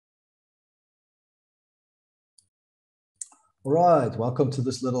All right, welcome to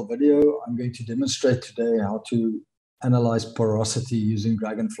this little video. I'm going to demonstrate today how to analyze porosity using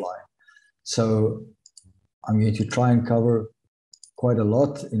Dragonfly. So I'm going to try and cover quite a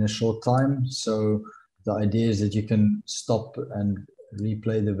lot in a short time. So the idea is that you can stop and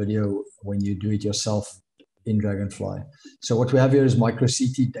replay the video when you do it yourself in Dragonfly. So what we have here is micro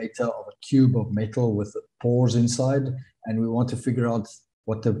CT data of a cube of metal with pores inside, and we want to figure out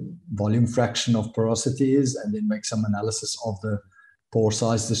what the volume fraction of porosity is, and then make some analysis of the pore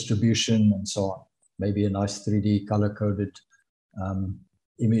size distribution and so on. Maybe a nice 3D color-coded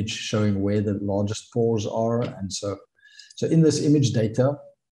image showing where the largest pores are. And so in this image data,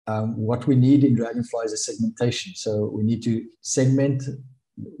 what we need in Dragonfly is a segmentation. So we need to segment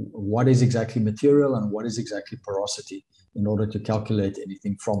what is exactly material and what is exactly porosity in order to calculate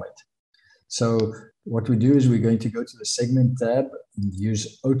anything from it. So what we do is we're going to go to the segment tab and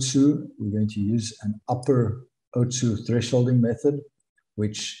use Otsu. We're going to use an upper Otsu thresholding method,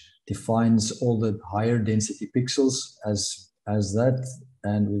 which defines all the higher density pixels as that.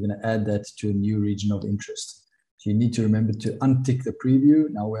 And we're going to add that to a new region of interest. So you need to remember to untick the preview.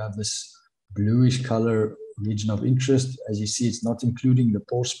 Now we have this bluish color region of interest. As you see, it's not including the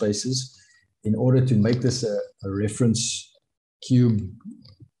pore spaces. In order to make this a reference cube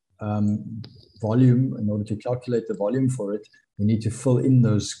volume, in order to calculate the volume for it, we need to fill in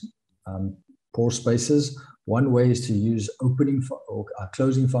those pore spaces. One way is to use opening or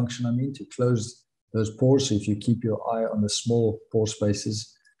closing function, to close those pores. So if you keep your eye on the small pore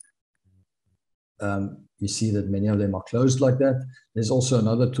spaces, you see that many of them are closed like that. There's also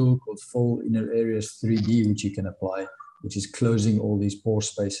another tool called Full Inner Areas 3D, which you can apply, which is closing all these pore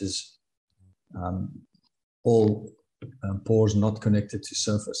spaces, all pores not connected to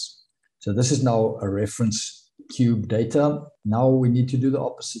surface. So this is now a reference cube data. Now we need to do the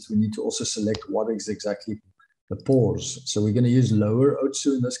opposite. We need to also select what is exactly the pores. So we're going to use lower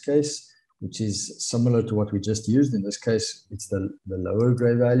Otsu in this case, which is similar to what we just used. In this case, it's the lower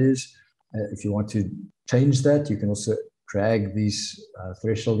gray values. If you want to change that, you can also drag these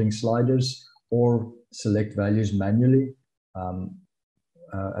thresholding sliders or select values manually.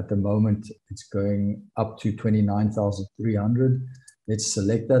 At the moment, it's going up to 29,300. Let's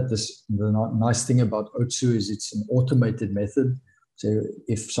select that. The nice thing about Otsu is it's an automated method. So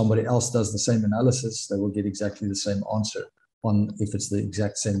if somebody else does the same analysis, they will get exactly the same answer if it's the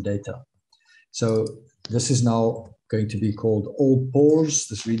exact same data. So this is now going to be called all pores,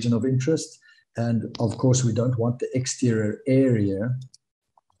 this region of interest. And of course, we don't want the exterior area.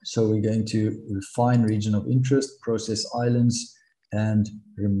 So we're going to refine region of interest, process islands, and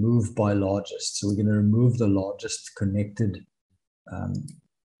remove by largest. So we're going to remove the largest connected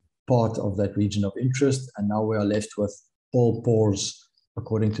part of that region of interest. And now we are left with all pores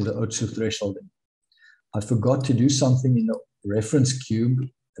according to the Otsu thresholding. I forgot to do something in the reference cube.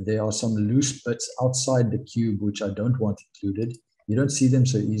 There are some loose bits outside the cube which I don't want included. You don't see them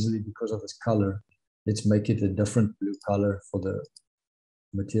so easily because of this color. Let's make it a different blue color for the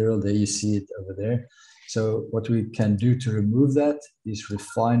material. There you see it over there. So what we can do to remove that is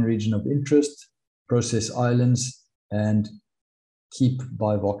refine region of interest, process islands, and keep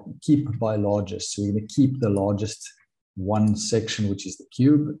by largest. So we're going to keep the largest one section, which is the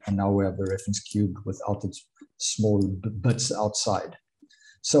cube. And now we have the reference cube without its small bits outside.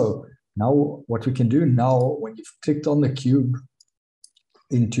 So now what we can do now, when you've clicked on the cube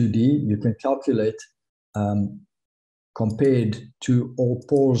in 2D, you can calculate compared to all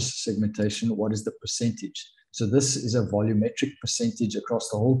pores segmentation, what is the percentage? So this is a volumetric percentage across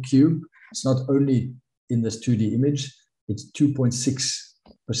the whole cube. It's not only in this 2D image, it's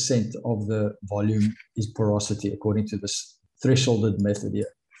 2.6% of the volume is porosity according to this thresholded method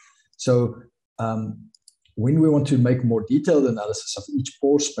here. So when we want to make more detailed analysis of each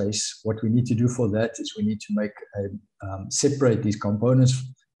pore space, what we need to do for that is we need to make separate these components,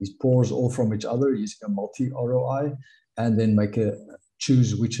 these pores all from each other using a multi-ROI, and then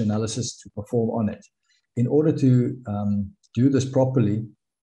choose which analysis to perform on it. In order to do this properly,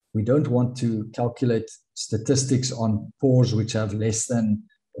 we don't want to calculate statistics on pores which have less than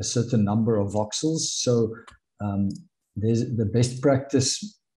a certain number of voxels. So there's the best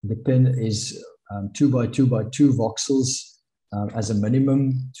practice is 2 by 2 by 2 voxels as a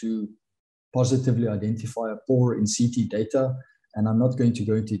minimum to positively identify a pore in CT data. And I'm not going to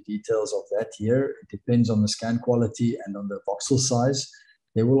go into details of that here. It depends on the scan quality and on the voxel size.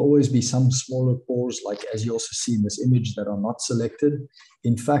 There will always be some smaller pores, like as you also see in this image, that are not selected.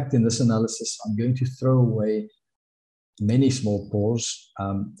 In fact, in this analysis, I'm going to throw away many small pores.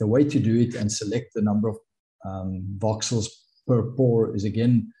 The way to do it and select the number of voxels per pore is,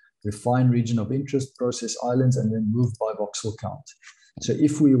 again, refine region of interest, process islands, and then move by voxel count. So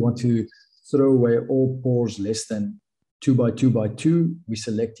if we want to throw away all pores less than 2 by 2 by 2, we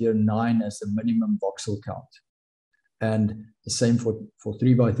select here 9 as the minimum voxel count. And the same for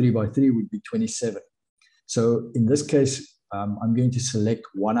 3 by 3 by 3 would be 27. So in this case, I'm going to select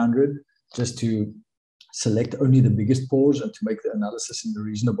 100 just to select only the biggest pores and to make the analysis in a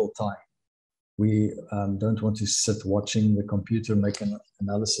reasonable time. We don't want to sit watching the computer make an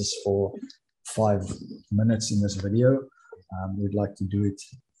analysis for 5 minutes in this video. We'd like to do it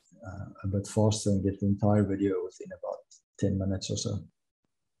a bit faster and get the entire video within about 10 minutes or so.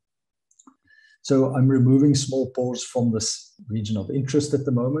 So I'm removing small pores from this region of interest at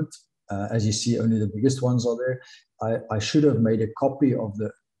the moment. As you see, only the biggest ones are there. I should have made a copy of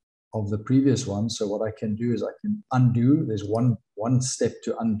the previous one. So what I can do is I can undo. There's one step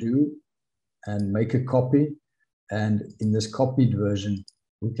to undo and make a copy. And in this copied version,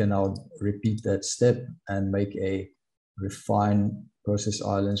 we can now repeat that step and make a refine process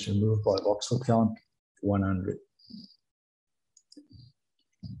islands, remove by voxel count 100.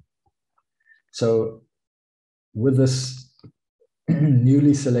 So with this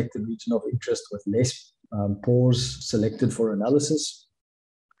newly selected region of interest with less pores selected for analysis,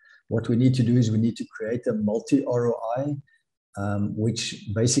 what we need to do is we need to create a multi-ROI, which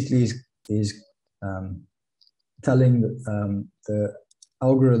basically is telling the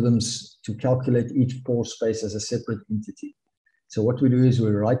algorithms to calculate each pore space as a separate entity. So what we do is we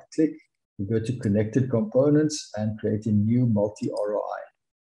right-click, we go to connected components and create a new multi-ROI.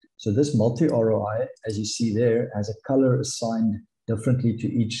 So this multi-ROI, as you see there, has a color assigned differently to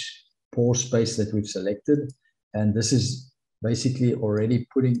each pore space that we've selected. And this is basically already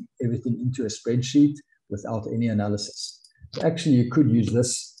putting everything into a spreadsheet without any analysis. So actually, you could use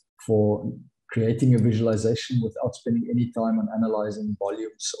this for creating a visualization without spending any time on analyzing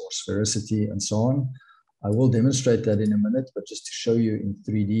volumes or sphericity and so on. I will demonstrate that in a minute, but just to show you in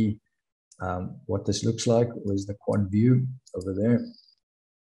 3D what this looks like was the quad view over there.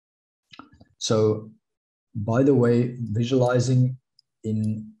 So, by the way, visualizing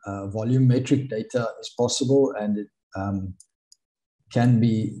in volumetric data is possible, and it can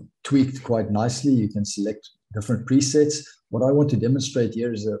be tweaked quite nicely. You can select different presets. What I want to demonstrate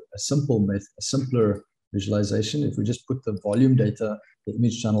here is a simple method, a simpler visualization. If we just put the volume data, the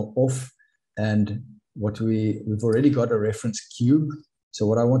image channel off, and we've already got a reference cube. So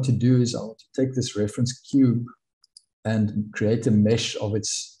what I want to do is I want to take this reference cube and create a mesh of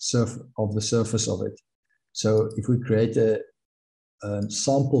the surface of it. So if we create a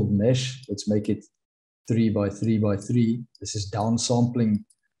sampled mesh, let's make it 3 by 3 by 3. This is downsampling,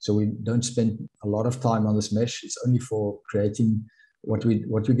 so we don't spend a lot of time on this mesh. It's only for creating. What we're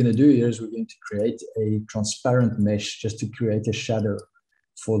going to do here is we're going to create a transparent mesh just to create a shadow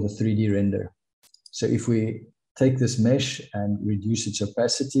for the 3D render. So if we take this mesh and reduce its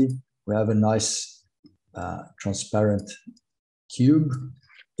opacity, we have a nice transparent cube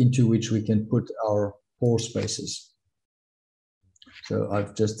into which we can put our pore spaces. So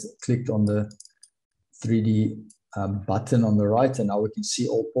I've just clicked on the 3D button on the right, and now we can see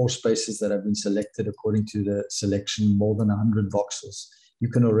all pore spaces that have been selected according to the selection more than 100 voxels. You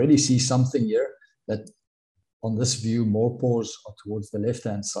can already see something here that on this view, more pores are towards the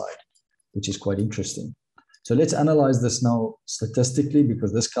left-hand side, which is quite interesting. So let's analyze this now statistically,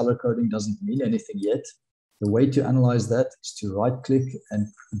 because this color coding doesn't mean anything yet. The way to analyze that is to right-click and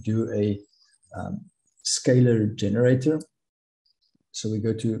do a scalar generator. So we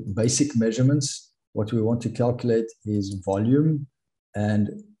go to basic measurements. What we want to calculate is volume, and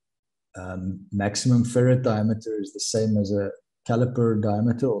maximum ferrite diameter is the same as a caliper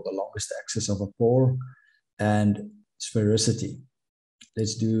diameter, or the longest axis of a pore, and sphericity.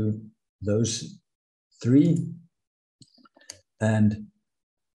 Let's do those 3. And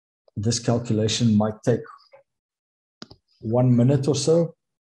this calculation might take 1 minute or so.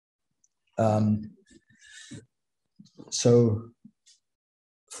 So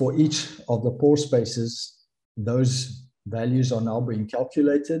for each of the pore spaces, those values are now being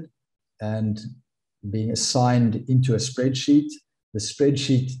calculated and being assigned into a spreadsheet. The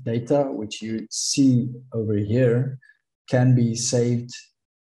spreadsheet data, which you see over here, can be saved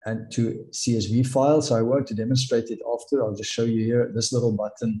and to CSV file. So I won't demonstrate it after. I'll just show you here. This little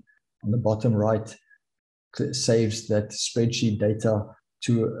button on the bottom right saves that spreadsheet data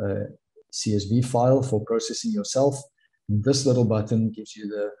to a CSV file for processing yourself. And this little button gives you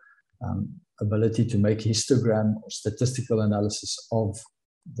the ability to make histogram or statistical analysis of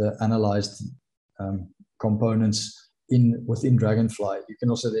the analyzed components within Dragonfly. You can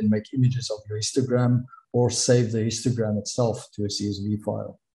also then make images of your histogram or save the histogram itself to a CSV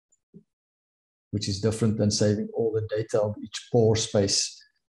file. which is different than saving all the data of each pore space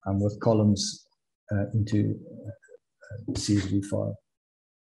with columns into a CSV file.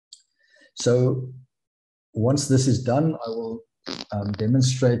 So once this is done, I will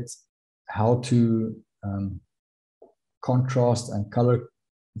demonstrate how to contrast and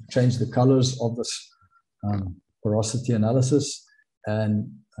change the colors of this porosity analysis, and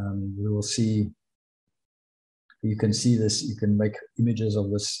we will see. You can see this. You can make images of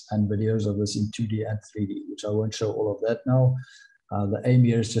this and videos of this in 2D and 3D, which I won't show all of that now. The aim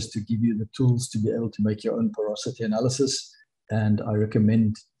here is just to give you the tools to be able to make your own porosity analysis, and I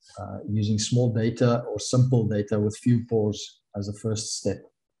recommend using small data or simple data with few pores as a first step.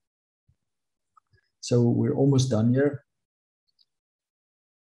 So we're almost done here.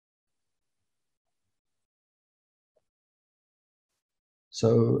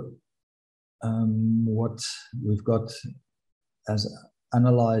 So what we've got as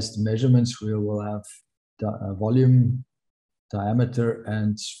analyzed measurements, we will have volume, diameter,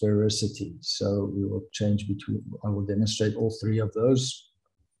 and sphericity. So we will change between, I will demonstrate all three of those.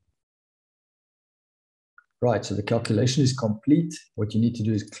 Right, so the calculation is complete. What you need to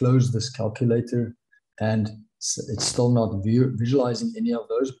do is close this calculator, and it's still not visualizing any of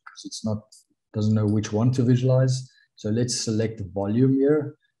those because doesn't know which one to visualize. So let's select volume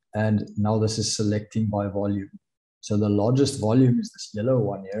here, and now this is selecting by volume. So the largest volume is this yellow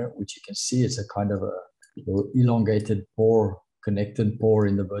one here, which you can see it's a kind of a elongated pore, connected pore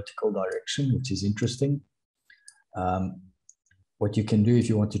in the vertical direction, which is interesting. What you can do if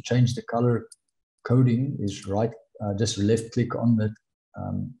you want to change the color coding is just left click on that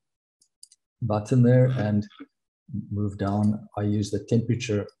button there and move down. I use the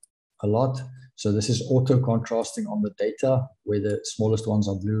temperature a lot. So this is auto contrasting on the data where the smallest ones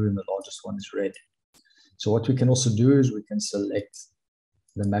are blue and the largest one is red. So what we can also do is we can select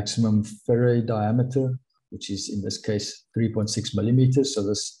the maximum ferrite diameter, which is in this case 3.6 millimeters. So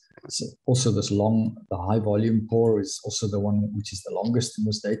the high volume pore is also the one which is the longest in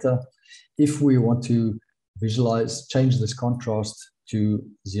this data. If we want to change this contrast to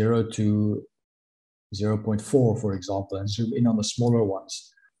 0 to 0.4, for example, and zoom in on the smaller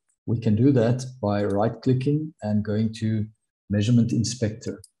ones, we can do that by right-clicking and going to Measurement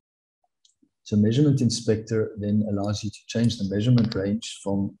Inspector. So Measurement Inspector then allows you to change the measurement range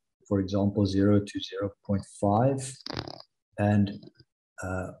from, for example, 0 to 0.5. And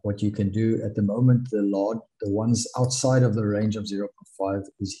what you can do at the moment, the ones outside of the range of 0.5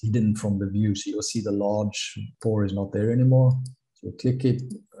 is hidden from the view. So you'll see the large pore is not there anymore. So click it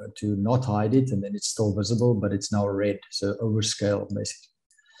to not hide it, and then it's still visible, but it's now red. So overscale, basically.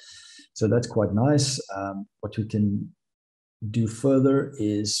 So that's quite nice. What we can do further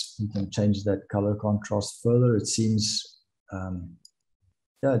is we can change that color contrast further. It seems,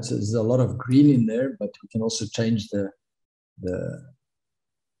 there's a lot of green in there, but we can also change the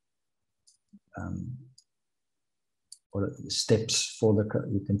steps for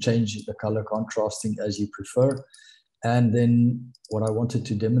you can change the color contrasting as you prefer. And then what I wanted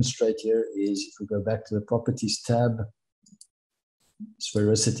to demonstrate here is if we go back to the properties tab,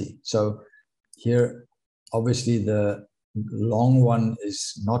 sphericity. So here, obviously the long one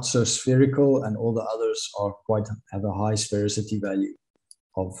is not so spherical, and all the others are have a high sphericity value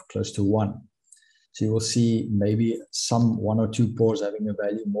of close to 1. So you will see maybe one or two pores having a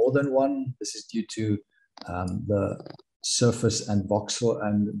value more than 1. This is due to the surface and voxel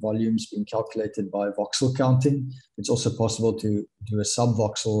and volumes being calculated by voxel counting. It's also possible to do a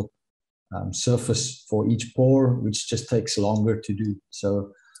subvoxel surface for each pore, which just takes longer to do.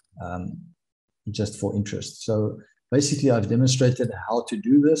 So just for interest. So basically I've demonstrated how to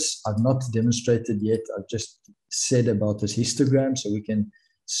do this. I've not demonstrated yet. I've just said about this histogram. So you can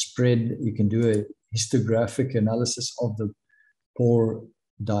do a histographic analysis of the pore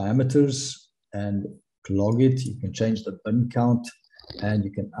diameters and log it. You can change the bin count and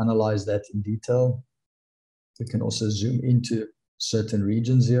you can analyze that in detail. We can also zoom into certain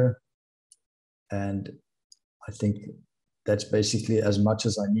regions here. And I think that's basically as much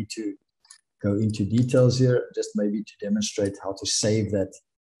as I need to go into details here, just maybe to demonstrate how to save that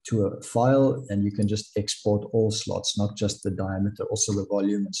to a file, and you can just export all slots, not just the diameter, also the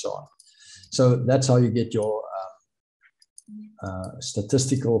volume and so on. So that's how you get your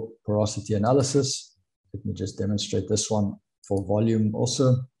statistical porosity analysis. Let me just demonstrate this one for volume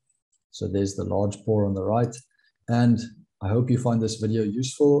also. So there's the large pore on the right. And I hope you find this video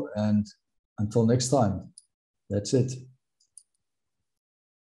useful, and until next time, that's it.